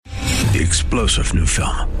The explosive new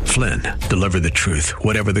film, Flynn, deliver the truth,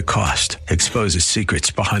 whatever the cost, exposes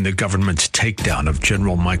secrets behind the government's takedown of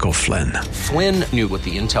General Michael Flynn. Flynn knew what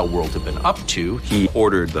the intel world had been up to. He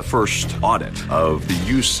ordered the first audit of the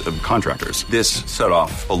use of contractors. This set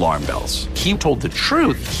off alarm bells. He told the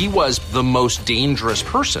truth. He was the most dangerous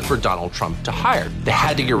person for Donald Trump to hire. They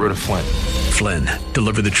had to get rid of Flynn. Flynn,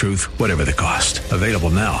 deliver the truth, whatever the cost. Available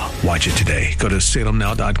now. Watch it today. Go to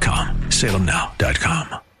salemnow.com.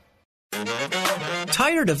 salemnow.com.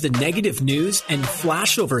 Tired of the negative news and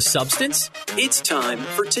flashover substance? It's time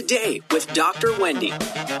for Today with Dr. Wendy.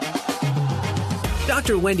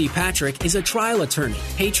 Dr. Wendy Patrick is a trial attorney,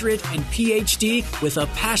 patriot, and PhD with a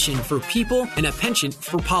passion for people and a penchant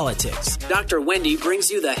for politics. Dr. Wendy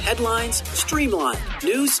brings you the headlines, streamlined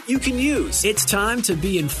news you can use. It's time to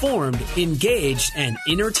be informed, engaged, and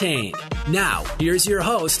entertained. Now, here's your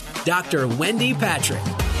host, Dr. Wendy Patrick.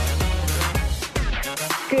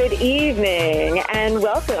 Good evening and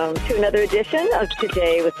welcome to another edition of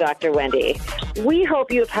Today with Dr. Wendy. We hope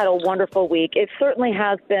you have had a wonderful week. It certainly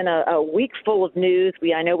has been a week full of news.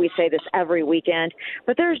 I know we say this every weekend,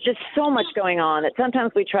 but there's just so much going on that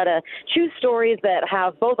sometimes we try to choose stories that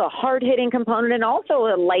have both a hard-hitting component and also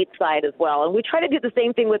a light side as well. And we try to do the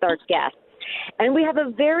same thing with our guests. And we have a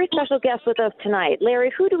very special guest with us tonight.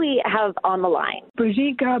 Larry, who do we have on the line?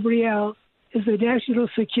 Brigitte Gabriel is a national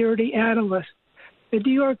security analyst, the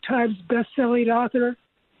New York Times best-selling author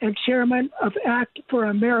and chairman of Act for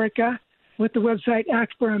America with the website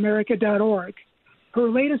actforamerica.org. Her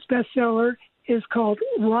latest bestseller is called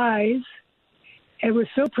Rise, and we're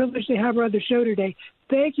so privileged to have her on the show today.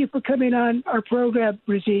 Thank you for coming on our program,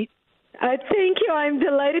 Brigitte. Thank you. I'm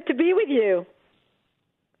delighted to be with you.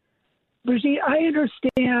 Brigitte, I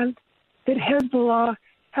understand that Hezbollah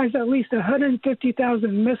has at least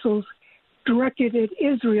 150,000 missiles directed at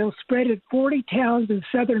Israel, spread at 40 towns in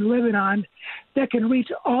southern Lebanon that can reach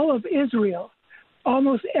all of Israel.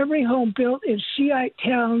 Almost every home built in Shiite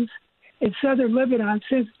towns in southern Lebanon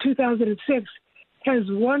since 2006 has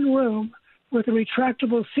one room with a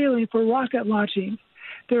retractable ceiling for rocket launching.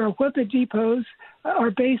 Their weapon depots are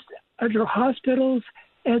based under hospitals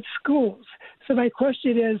and schools. So my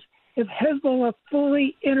question is, if Hezbollah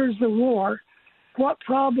fully enters the war, what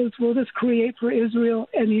problems will this create for Israel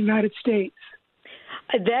and the United States?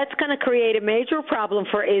 That's going to create a major problem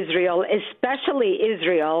for Israel, especially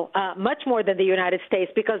Israel, much more than the United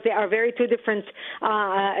States, because they are very two different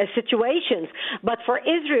situations. But for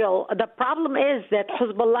Israel, the problem is that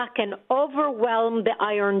Hezbollah can overwhelm the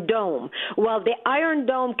Iron Dome. While the Iron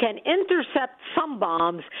Dome can intercept some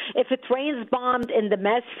bombs, if it rains bombs in the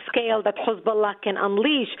mass scale that Hezbollah can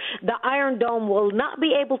unleash, the Iron Dome will not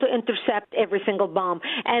be able to intercept every single bomb,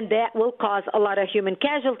 and that will cause a lot of human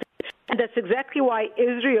casualties. And that's exactly why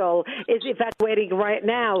Israel is evacuating right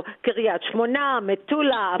now Kiryat Shmona,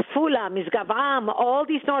 Metula, Afula, Misgav Am, all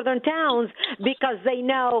these northern towns, because they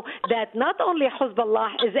know that not only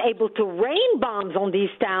Hezbollah is able to rain bombs on these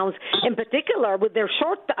towns, in particular with their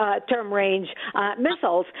short-term range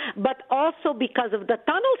missiles, but also because of the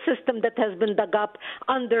tunnel system that has been dug up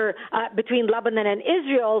under between Lebanon and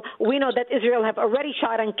Israel. We know that Israel have already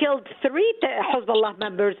shot and killed 3 Hezbollah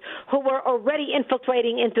members who were already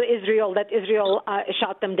infiltrating into Israel, that Israel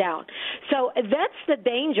shot them down. So that's the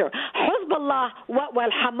danger. Hezbollah, while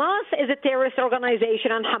Hamas is a terrorist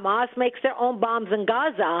organization and Hamas makes their own bombs in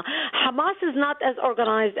Gaza, Hamas is not as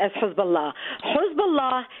organized as Hezbollah.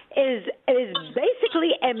 Hezbollah is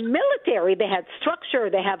basically a military. They have structure,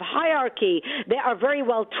 they have hierarchy, they are very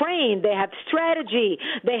well trained, they have strategy,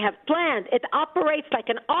 they have planned. It operates like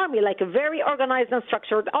an army, like a very organized and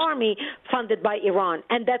structured army funded by Iran,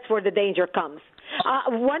 and that's where the danger comes.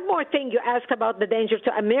 One more thing you asked about the danger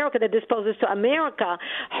to America that this poses to America.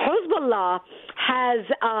 Hezbollah has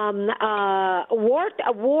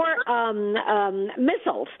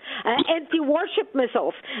missiles, anti-warship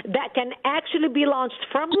missiles that can actually be launched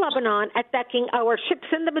from Lebanon, attacking our ships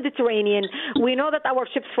in the Mediterranean. We know that our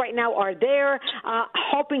ships right now are there,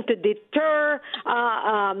 hoping to deter,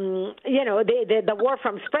 the war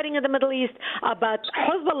from spreading in the Middle East. But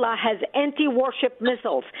Hezbollah has anti-warship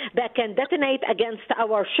missiles that can detonate against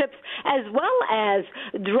our ships, as well as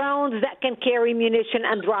drones that can carry munition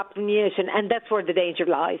and drop munition, and that's where the danger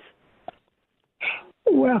lies.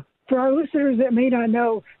 Well, for our listeners that may not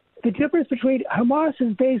know, the difference between Hamas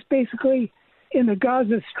is based basically in the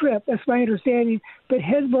Gaza Strip, that's my understanding, but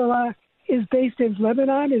Hezbollah is based in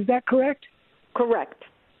Lebanon, is that correct? Correct.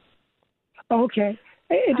 Okay.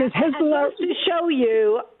 Does Hezbollah... And to show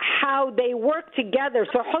you how they work together.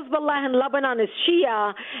 So Hezbollah in Lebanon is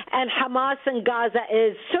Shia, and Hamas in Gaza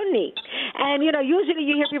is Sunni. And, usually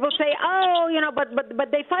you hear people say,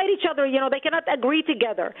 but they fight each other, they cannot agree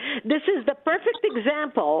together. This is the perfect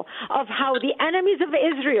example of how the enemies of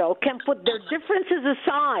Israel can put their differences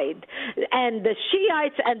aside, and the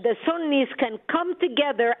Shiites and the Sunnis can come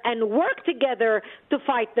together and work together to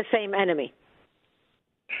fight the same enemy.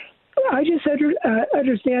 I just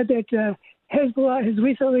understand that Hezbollah has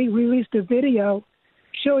recently released a video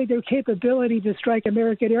showing their capability to strike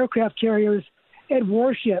American aircraft carriers and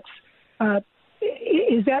warships.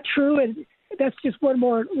 Is that true? And that's just one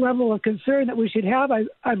more level of concern that we should have,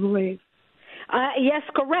 I believe. Yes,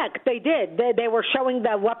 correct. They did. They were showing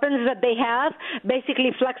the weapons that they have,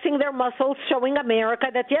 basically flexing their muscles, showing America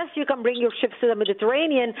that, yes, you can bring your ships to the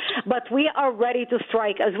Mediterranean, but we are ready to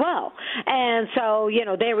strike as well. And so,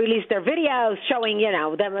 they released their videos showing,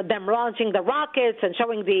 them launching the rockets and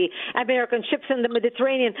showing the American ships in the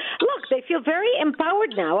Mediterranean. Look, they feel very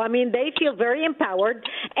empowered now. I mean, they feel very empowered,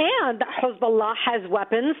 and Hezbollah has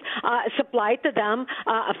weapons supplied to them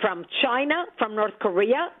from China, from North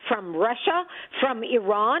Korea, from Russia, from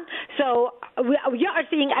Iran. So we are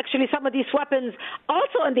seeing actually some of these weapons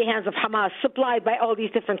also in the hands of Hamas, supplied by all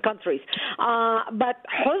these different countries. But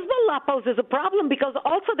Hezbollah poses a problem because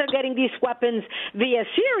also they're getting these weapons via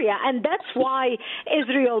Syria, and that's why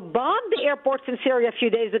Israel bombed the airports in Syria a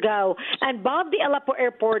few days ago and bombed the Aleppo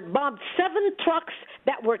airport, bombed 7 trucks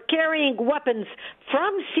that were carrying weapons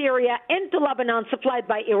from Syria into Lebanon supplied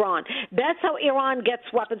by Iran. That's how Iran gets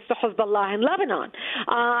weapons to Hezbollah in Lebanon.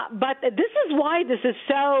 But this is why this is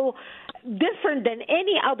so different than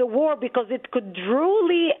any other war, because it could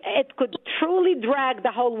truly drag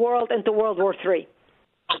the whole world into World War III.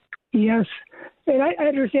 Yes, and I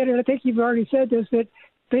understand, and I think you've already said this, that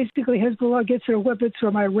basically Hezbollah gets their weapons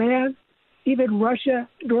from Iran, even Russia,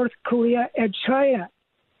 North Korea, and China.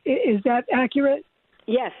 Is that accurate?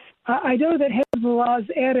 Yes. I know that Hezbollah's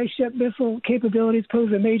anti-ship missile capabilities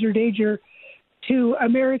pose a major danger to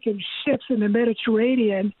American ships in the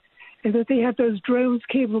Mediterranean, and that they have those drones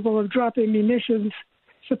capable of dropping munitions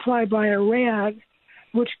supplied by Iran,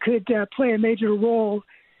 which could play a major role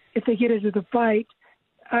if they get into the fight.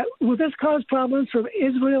 Will this cause problems for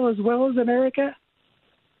Israel as well as America?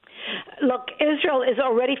 Look, Israel is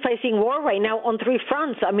already facing war right now on 3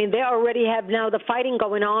 fronts. I mean, they already have now the fighting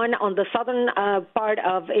going on the southern part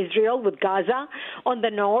of Israel with Gaza, on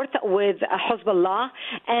the north with Hezbollah,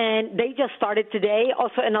 and they just started today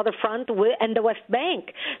also another front in the West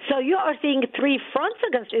Bank. So you are seeing 3 fronts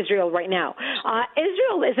against Israel right now.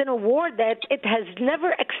 Israel is in a war that it has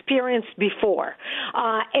never experienced before,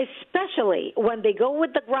 especially when they go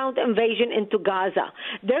with the ground invasion into Gaza.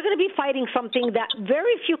 They're going to be fighting something that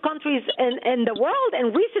very few countries in the world in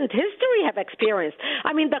recent history have experienced.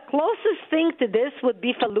 I mean, the closest thing to this would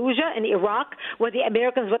be Fallujah in Iraq, where the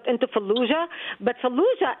Americans went into Fallujah. But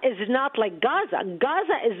Fallujah is not like Gaza.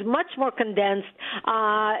 Gaza is much more condensed.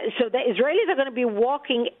 So the Israelis are going to be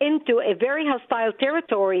walking into a very hostile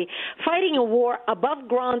territory, fighting a war above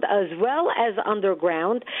ground as well as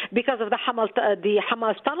underground because of the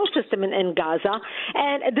Hamas tunnel system in Gaza.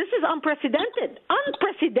 And this is unprecedented.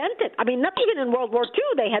 Unprecedented. I mean, not even in World War II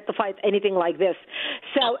they had to fight anything like this.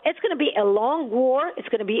 So it's going to be a long war. It's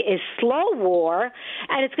going to be a slow war.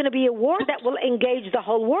 And it's going to be a war that will engage the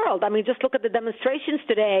whole world. I mean, just look at the demonstrations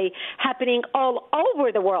today happening all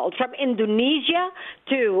over the world, from Indonesia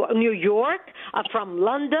to New York, from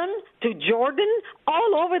London to Jordan,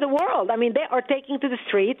 all over the world. I mean, they are taking to the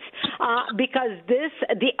streets because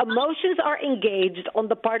the emotions are engaged on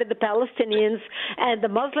the part of the Palestinians and the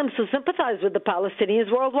Muslims who sympathize with the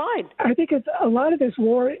Palestinians worldwide. I think a lot of this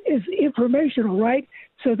war is informational, right?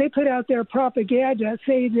 So they put out their propaganda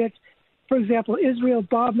saying that, for example, Israel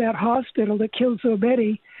bombed that hospital that killed so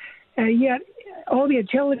many, and yet all the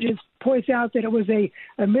intelligence points out that it was a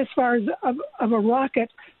misfire of a rocket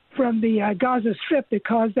from the Gaza Strip that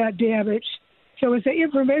caused that damage. So it's an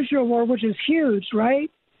informational war, which is huge, right?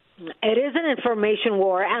 It is an information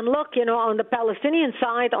war. And look, on the Palestinian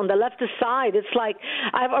side, on the leftist side, it's like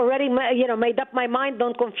I've already, made up my mind,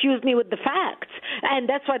 don't confuse me with the facts. And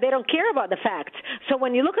that's why they don't care about the facts. So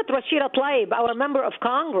when you look at Rashida Tlaib, our member of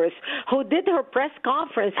Congress, who did her press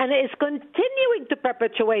conference and is continuing to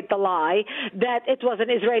perpetuate the lie that it was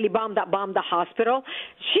an Israeli bomb that bombed the hospital,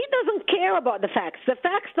 she doesn't care about the facts. The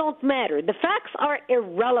facts don't matter. The facts are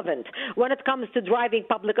irrelevant when it comes to driving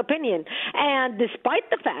public opinion. And despite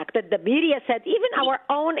the fact that the media said, even our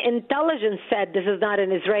own intelligence said this is not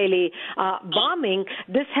an Israeli bombing,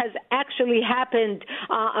 this has actually happened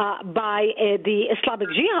by the Islamic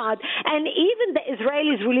Jihad, and even the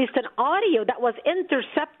Israelis released an audio that was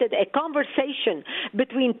intercepted, a conversation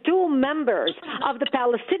between two members of the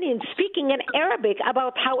Palestinians speaking in Arabic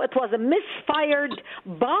about how it was a misfired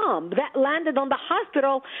bomb that landed on the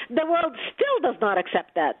hospital. The world still does not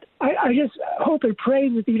accept that. I just hope and pray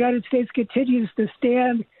that the United States continues to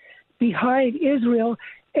stand behind Israel.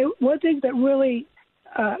 And one thing that really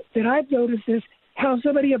that I've noticed is how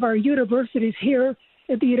so many of our universities here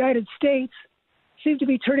in the United States seem to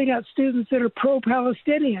be turning out students that are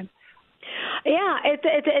pro-Palestinian. Yeah,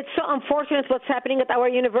 it's so unfortunate what's happening at our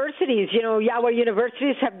universities. You know, our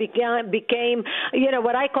universities have became,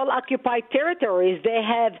 what I call occupied territories. They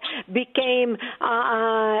have became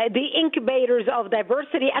the incubators of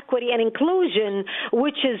diversity, equity, and inclusion,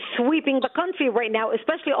 which is sweeping the country right now,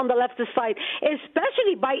 especially on the leftist side,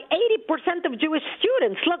 especially by 80% of Jewish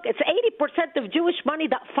students. Look, it's 80% of Jewish money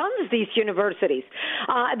that funds these universities.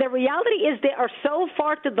 The reality is they are so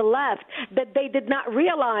far to the left that they did not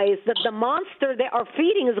realize that the monster they are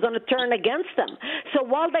feeding is going to turn against them. So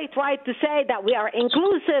while they try to say that we are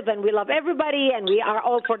inclusive and we love everybody and we are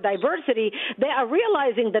all for diversity, they are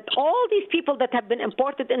realizing that all these people that have been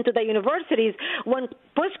imported into the universities, when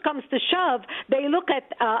push comes to shove, they look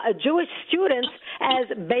at Jewish students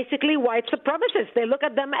as basically white supremacists. They look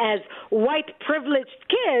at them as white privileged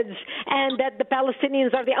kids, and that the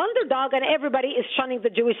Palestinians are the underdog, and everybody is shunning the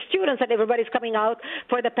Jewish students, and everybody's coming out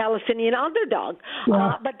for the Palestinian underdog.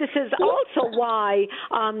 Wow. But this is also why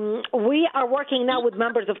we are working now with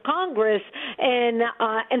members of Congress in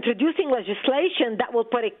introducing legislation that will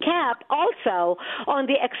put a cap also on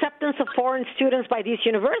the acceptance of foreign students by these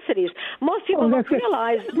universities. Most people don't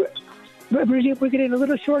realize. Brigitte, we're getting a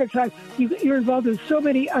little short of time. You're involved in so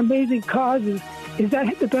many amazing causes. Is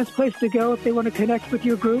that the best place to go if they want to connect with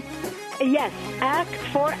your group? Yes,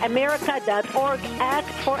 actforamerica.org,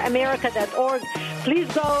 actforamerica.org. Please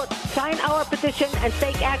go sign our petition and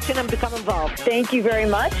take action and become involved. Thank you very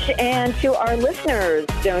much. And to our listeners,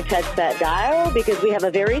 don't touch that dial because we have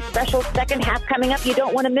a very special second half coming up. You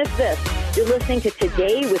don't want to miss this. You're listening to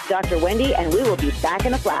Today with Dr. Wendy, and we will be back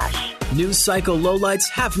in a flash. News cycle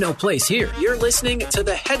lowlights have no place here. You're listening to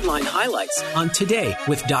the headline highlights on Today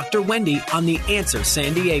with Dr. Wendy on The Answer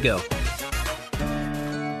San Diego.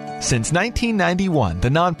 Since 1991, the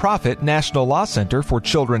nonprofit National Law Center for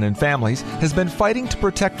Children and Families has been fighting to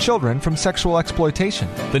protect children from sexual exploitation.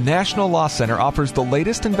 The National Law Center offers the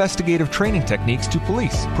latest investigative training techniques to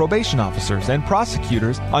police, probation officers, and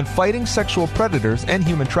prosecutors on fighting sexual predators and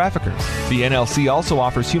human traffickers. The NLC also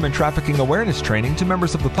offers human trafficking awareness training to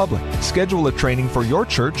members of the public. Schedule a training for your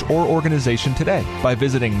church or organization today by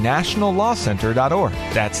visiting nationallawcenter.org.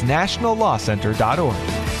 That's nationallawcenter.org.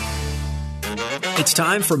 It's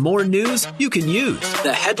time for more news you can use.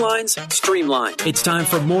 The headlines streamlined. It's time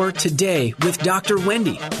for more Today with Dr.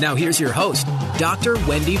 Wendy. Now here's your host, Dr.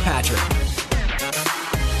 Wendy Patrick.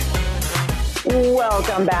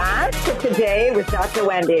 Welcome back to Today with Dr.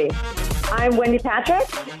 Wendy. I'm Wendy Patrick,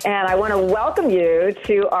 and I want to welcome you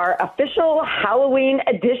to our official Halloween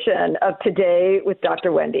edition of Today with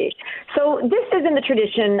Dr. Wendy. So this is in the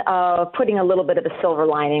tradition of putting a little bit of a silver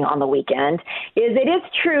lining on the weekend. It is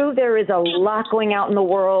true there is a lot going out in the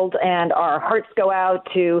world, and our hearts go out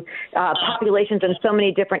to populations in so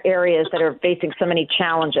many different areas that are facing so many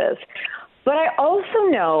challenges. But I also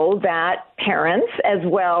know that parents as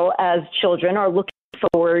well as children are looking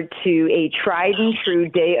forward to a tried and true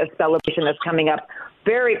day of celebration that's coming up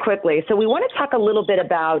very quickly. So we want to talk a little bit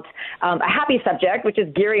about a happy subject, which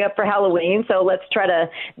is gearing up for Halloween. So let's try to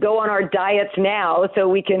go on our diets now so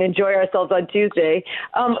we can enjoy ourselves on Tuesday.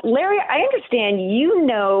 Larry, I understand you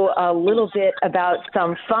know a little bit about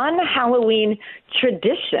some fun Halloween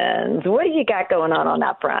traditions. What do you got going on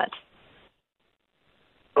that front?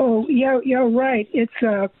 Oh, yeah, right. It's,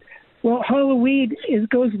 Halloween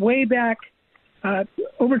goes way back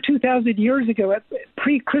over 2,000 years ago, a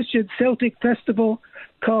pre-Christian Celtic festival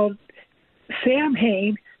called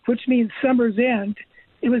Samhain, which means summer's end.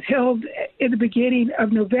 It was held in the beginning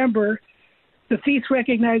of November. The feast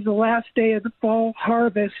recognized the last day of the fall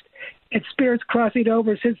harvest and spirits crossing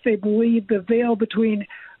over, since they believed the veil between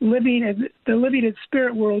the living and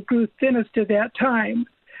spirit world grew thinnest at that time.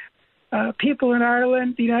 People in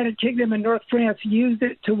Ireland, the United Kingdom, and North France used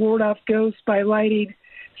it to ward off ghosts by lighting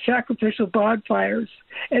sacrificial bonfires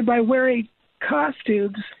and by wearing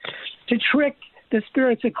costumes to trick the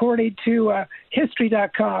spirits, according to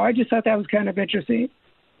History.com. I just thought that was kind of interesting.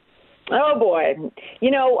 Oh, boy.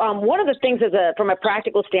 One of the things from a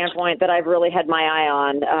practical standpoint that I've really had my eye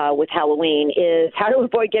on with Halloween is how to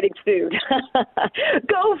avoid getting sued.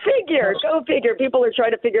 Go figure. People are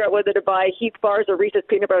trying to figure out whether to buy Heath bars or Reese's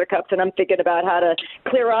peanut butter cups, and I'm thinking about how to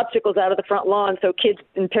clear obstacles out of the front lawn so kids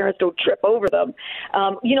and parents don't trip over them.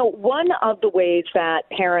 One of the ways that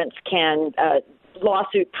parents can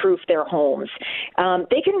lawsuit-proof their homes,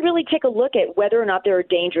 they can really take a look at whether or not there are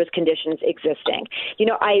dangerous conditions existing.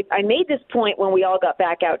 I made this point when we all got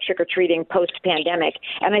back out trick-or-treating post-pandemic,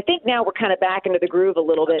 and I think now we're kind of back into the groove a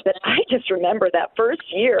little bit, but I just remember that first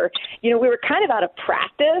year, we were kind of out of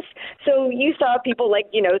practice, so you saw people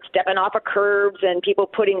stepping off of curbs and people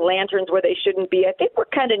putting lanterns where they shouldn't be. I think we're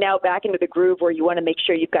kind of now back into the groove where you want to make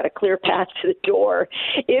sure you've got a clear path to the door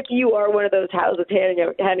if you are one of those houses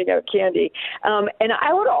handing out candy. And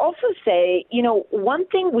I would also say, one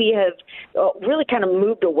thing we have really kind of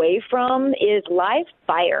moved away from is live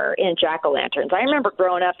fire in jack-o'-lanterns. I remember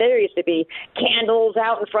growing up, there used to be candles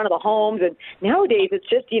out in front of the homes, and nowadays it's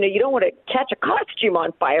just, you don't want to catch a costume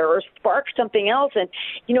on fire or spark something else. And,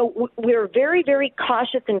 we're very, very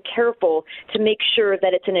cautious and careful to make sure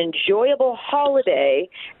that it's an enjoyable holiday.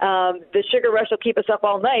 The sugar rush will keep us up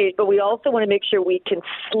all night, but we also want to make sure we can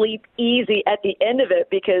sleep easy at the end of it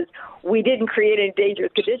because we didn't create any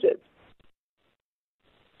dangerous conditions.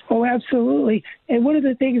 Oh, absolutely. And one of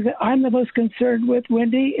the things that I'm the most concerned with,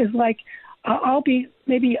 Wendy, is I'll be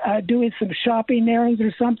maybe doing some shopping errands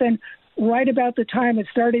or something right about the time it's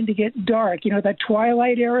starting to get dark, that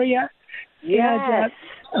twilight area. Yes. And,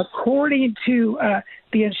 according to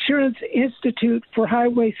the Insurance Institute for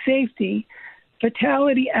Highway Safety,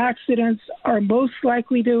 fatality accidents are most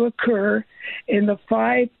likely to occur in the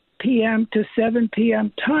 5 p.m. to 7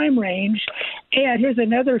 p.m. time range. And here's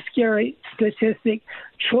another scary statistic.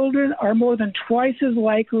 Children are more than twice as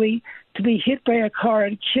likely to be hit by a car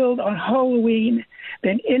and killed on Halloween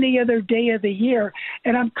than any other day of the year.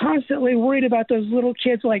 And I'm constantly worried about those little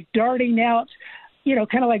kids darting out,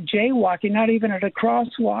 kind of like jaywalking, not even at a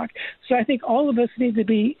crosswalk. So I think all of us need to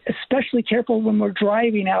be especially careful when we're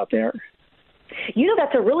driving out there.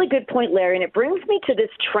 That's a really good point, Larry, and it brings me to this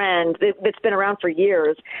trend that's been around for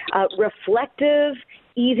years, reflective,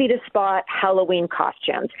 easy-to-spot Halloween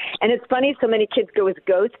costumes. And it's funny so many kids go as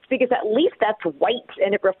ghosts because at least that's white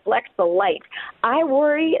and it reflects the light. I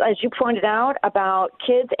worry, as you pointed out, about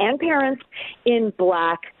kids and parents in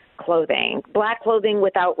black clothing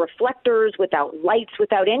without reflectors, without lights,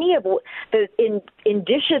 without any of the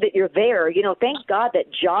indicia that you're there. Thank God that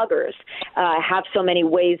joggers have so many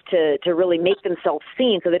ways to really make themselves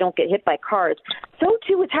seen so they don't get hit by cars. So,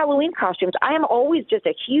 too, with Halloween costumes. I am always just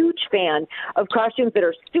a huge fan of costumes that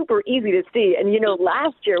are super easy to see. And,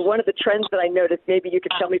 last year, one of the trends that I noticed, maybe you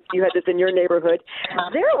could tell me if you had this in your neighborhood,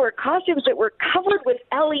 there were costumes that were covered with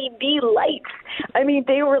LED lights. I mean,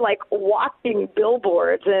 they were like walking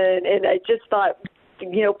billboards, and I just thought,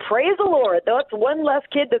 praise the Lord. That's one less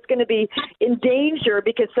kid that's going to be in danger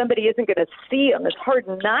because somebody isn't going to see them. It's hard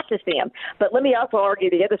not to see them. But let me also argue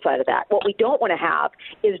the other side of that. What we don't want to have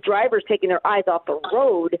is drivers taking their eyes off the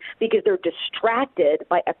road because they're distracted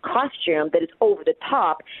by a costume that is over the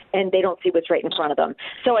top and they don't see what's right in front of them.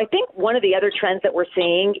 So I think one of the other trends that we're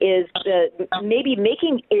seeing is maybe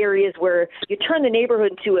making areas where you turn the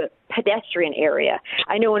neighborhood into a pedestrian area.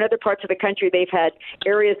 I know in other parts of the country they've had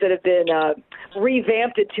areas that have been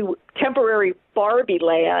revamped into temporary Barbie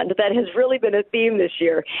land. That has really been a theme this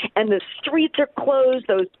year. And the streets are closed.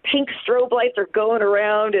 Those pink strobe lights are going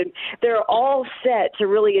around, and they're all set to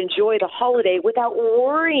really enjoy the holiday without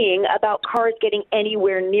worrying about cars getting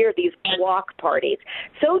anywhere near these block parties.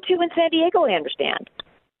 So, too, in San Diego, I understand.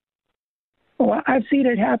 Well, I've seen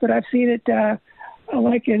it happen. I've seen it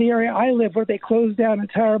like in the area I live where they close down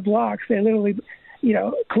entire blocks. They literally,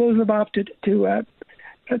 close them off to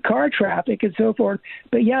car traffic and so forth.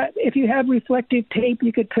 But yeah, if you have reflective tape,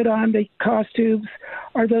 you could put on the costumes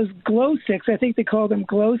or those glow sticks. I think they call them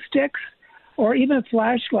glow sticks, or even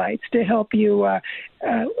flashlights to help you as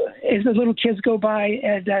the little kids go by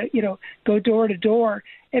and, go door to door.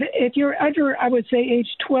 And if you're under, I would say, age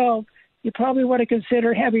 12, you probably want to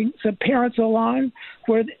consider having some parents along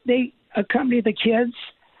where they accompany the kids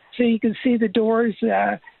so you can see the doors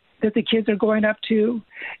that the kids are going up to.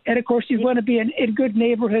 And, of course, you want to be in good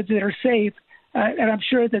neighborhoods that are safe, and I'm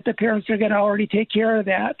sure that the parents are going to already take care of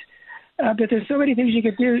that. But there's so many things you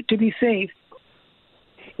can do to be safe.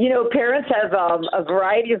 Parents have a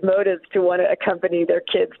variety of motives to want to accompany their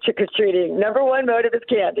kids trick-or-treating. Number one motive is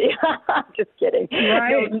candy. Just kidding.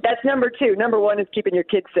 Right. No, that's number two. Number one is keeping your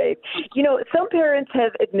kids safe. Some parents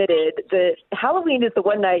have admitted that Halloween is the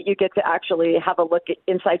one night you get to actually have a look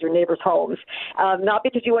inside your neighbors' homes. Not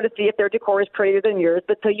because you want to see if their decor is prettier than yours,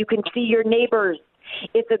 but so you can see your neighbors.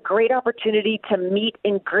 It's a great opportunity to meet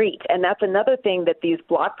and greet. And that's another thing that these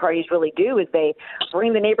block parties really do is they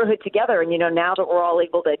bring the neighborhood together. And, now that we're all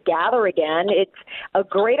able to gather again, it's a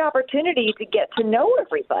great opportunity to get to know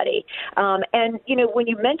everybody. When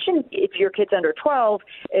you mention if your kid's under 12,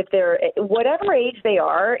 if they're whatever age they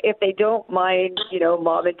are, if they don't mind,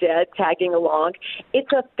 mom and dad tagging along,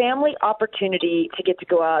 it's a family opportunity to get to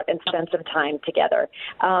go out and spend some time together.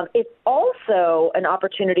 It's also an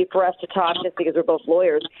opportunity for us to talk, just because we're both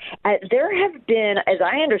lawyers. There have been, as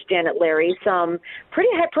I understand it, Larry, some pretty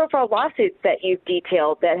high-profile lawsuits that you've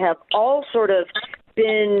detailed that have all sort of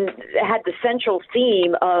had the central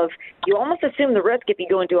theme of you almost assume the risk if you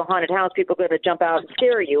go into a haunted house, people are going to jump out and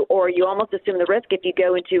scare you, or you almost assume the risk if you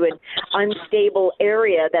go into an unstable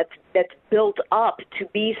area that's built up to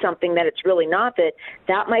be something that it's really not,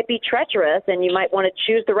 that might be treacherous, and you might want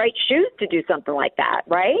to choose the right shoes to do something like that,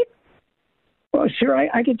 right? Well, sure.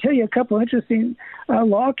 I can tell you a couple interesting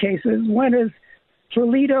law cases. One is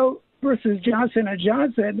Perlito versus Johnson &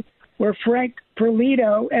 Johnson, where Frank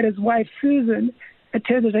Perlito and his wife Susan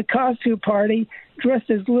attended a costume party dressed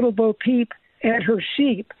as Little Bo Peep and her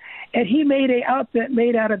sheep. And he made an outfit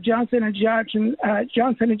made out of Johnson &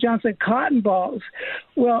 Johnson cotton balls.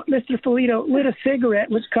 Well, Mr. Perlito lit a cigarette,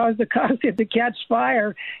 which caused the costume to catch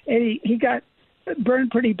fire, and he got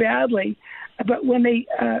burned pretty badly. But when they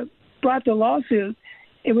brought the lawsuit,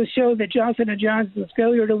 it was shown that Johnson & Johnson's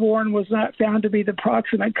failure to warn was not found to be the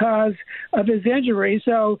proximate cause of his injury.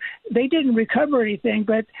 So they didn't recover anything,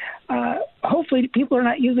 but hopefully people are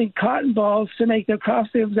not using cotton balls to make their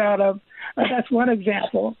costumes out of. That's one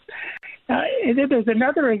example. And then there's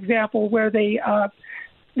another example where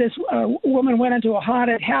this woman went into a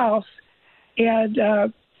haunted house, and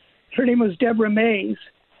her name was Deborah Mays.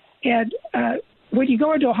 And when you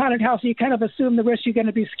go into a haunted house, you kind of assume the risk you're going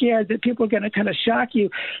to be scared, that people are going to kind of shock you.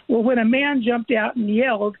 Well, when a man jumped out and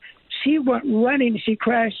yelled, she went running. She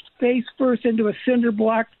crashed face first into a cinder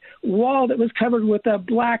block wall that was covered with a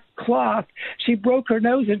black cloth. She broke her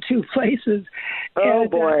nose in 2 places. Oh,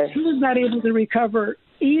 boy. She was not able to recover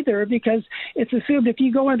either, because it's assumed if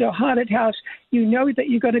you go into a haunted house, you know that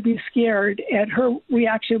you're going to be scared. And her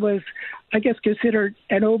reaction was, I guess, considered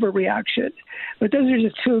an overreaction. But those are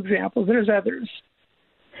just 2 examples. There's others.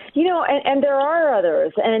 And there are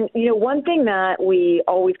others. And, one thing that we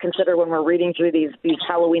always consider when we're reading through these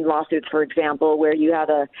Halloween lawsuits, for example, where you have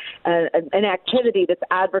an activity that's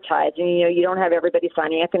advertised and, you don't have everybody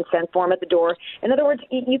signing a consent form at the door. In other words,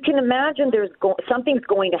 you can imagine something's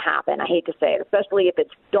going to happen. I hate to say it, especially if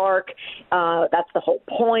it's dark. That's the whole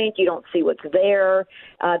point. You don't see what's there.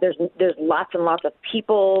 There's lots and lots of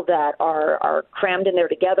people that are crammed in there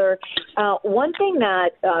together. One thing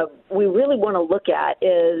that we really want to look at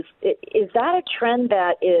is that a trend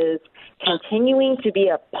that is continuing to be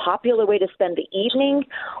a popular way to spend the evening,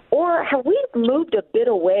 or have we moved a bit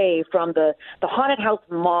away from the haunted house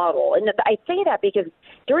model? And I say that because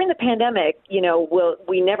during the pandemic,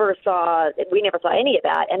 we never saw any of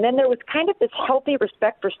that, and then there was kind of this healthy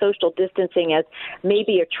respect for social distancing as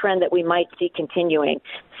maybe a trend that we might see continuing.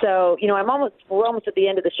 So, we're almost at the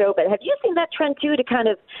end of the show, but have you seen that trend too, to kind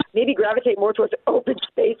of maybe gravitate more towards open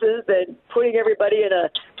spaces and putting everybody in a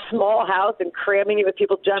small house and cramming it with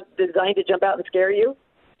people designed to jump out and scare you?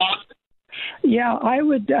 Yeah, I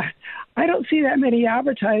would. I don't see that many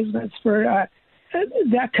advertisements for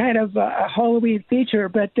that kind of Halloween feature,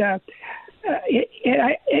 but I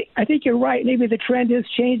think you're right. Maybe the trend is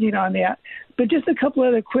changing on that. But just a couple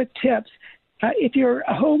other quick tips. If you're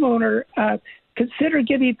a homeowner, consider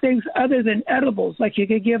giving things other than edibles. Like you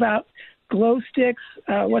could give out glow sticks,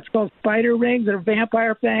 what's called spider rings or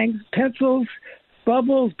vampire fangs, pencils,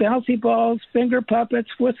 bubbles, bouncy balls, finger puppets,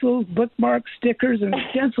 whistles, bookmarks, stickers, and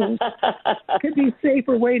stencils. Could be a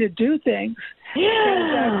safer way to do things.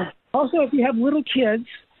 And, also, if you have little kids,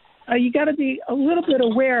 you got to be a little bit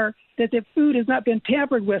aware that the food has not been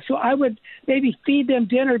tampered with. So I would maybe feed them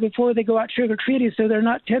dinner before they go out trick-or-treating so they're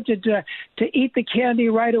not tempted to eat the candy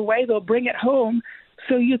right away. They'll bring it home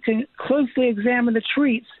so you can closely examine the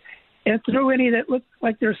treats and throw any that look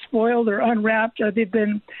like they're spoiled or unwrapped or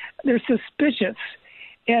they're suspicious.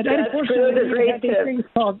 And unfortunately, we have these things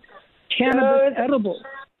called cannabis edibles.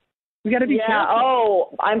 We got to be careful.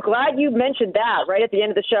 Oh, I'm glad you mentioned that right at the end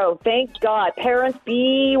of the show. Thank God. Parents,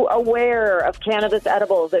 be aware of cannabis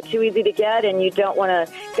edibles. They're too easy to get, and you don't want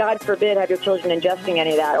to, God forbid, have your children ingesting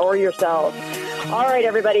any of that, or yourselves. All right,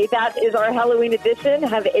 everybody, that is our Halloween edition.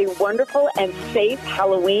 Have a wonderful and safe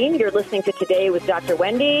Halloween. You're listening to Today with Dr.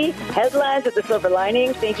 Wendy, Headlines with the Silver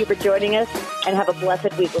Lining. Thank you for joining us, and have a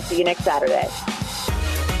blessed week. We'll see you next Saturday.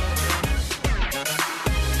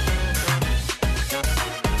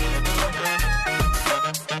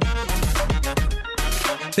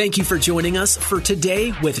 Thank you for joining us for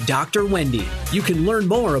Today with Dr. Wendy. You can learn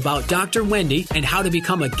more about Dr. Wendy and how to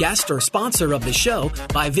become a guest or sponsor of the show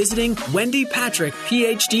by visiting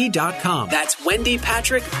wendypatrickphd.com. That's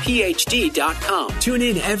wendypatrickphd.com. Tune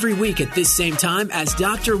in every week at this same time as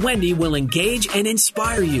Dr. Wendy will engage and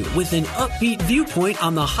inspire you with an upbeat viewpoint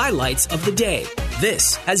on the highlights of the day.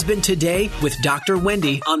 This has been Today with Dr.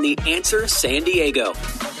 Wendy on The Answer San Diego.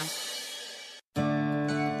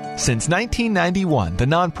 Since 1991, the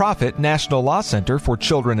nonprofit National Law Center for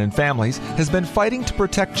Children and Families has been fighting to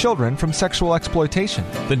protect children from sexual exploitation.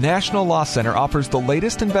 The National Law Center offers the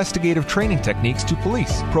latest investigative training techniques to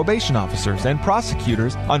police, probation officers, and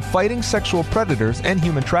prosecutors on fighting sexual predators and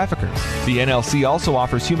human traffickers. The NLC also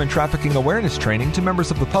offers human trafficking awareness training to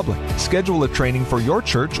members of the public. Schedule a training for your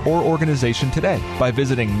church or organization today by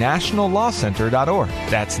visiting nationallawcenter.org.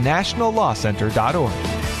 That's nationallawcenter.org.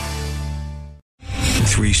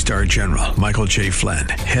 3-star General Michael J. Flynn,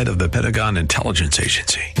 head of the Pentagon Intelligence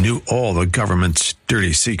Agency, knew all the government's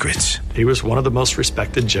dirty secrets. He was one of the most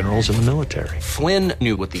respected generals in the military. Flynn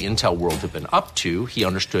knew what the intel world had been up to. He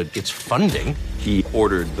understood its funding. He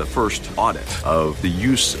ordered the first audit of the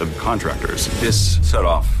use of contractors. This set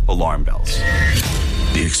off alarm bells.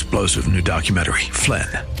 The explosive new documentary, Flynn,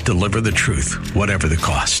 Deliver the Truth, Whatever the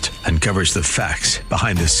Cost, uncovers the facts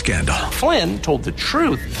behind this scandal. Flynn told the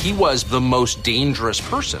truth. He was the most dangerous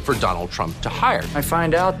person for Donald Trump to hire. I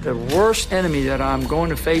find out the worst enemy that I'm going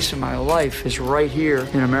to face in my life is right here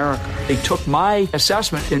in America. They took my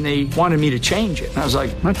assessment and they wanted me to change it. And I was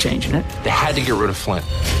like, I'm not changing it. They had to get rid of Flynn.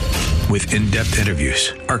 With in-depth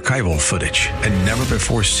interviews, archival footage, and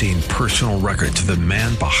never-before-seen personal records of the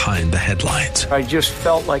man behind the headlines. I just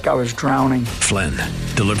felt like I was drowning. Flynn,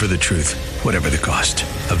 Deliver the Truth, Whatever the Cost.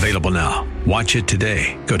 Available now. Watch it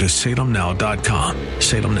today. Go to salemnow.com.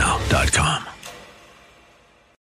 salemnow.com.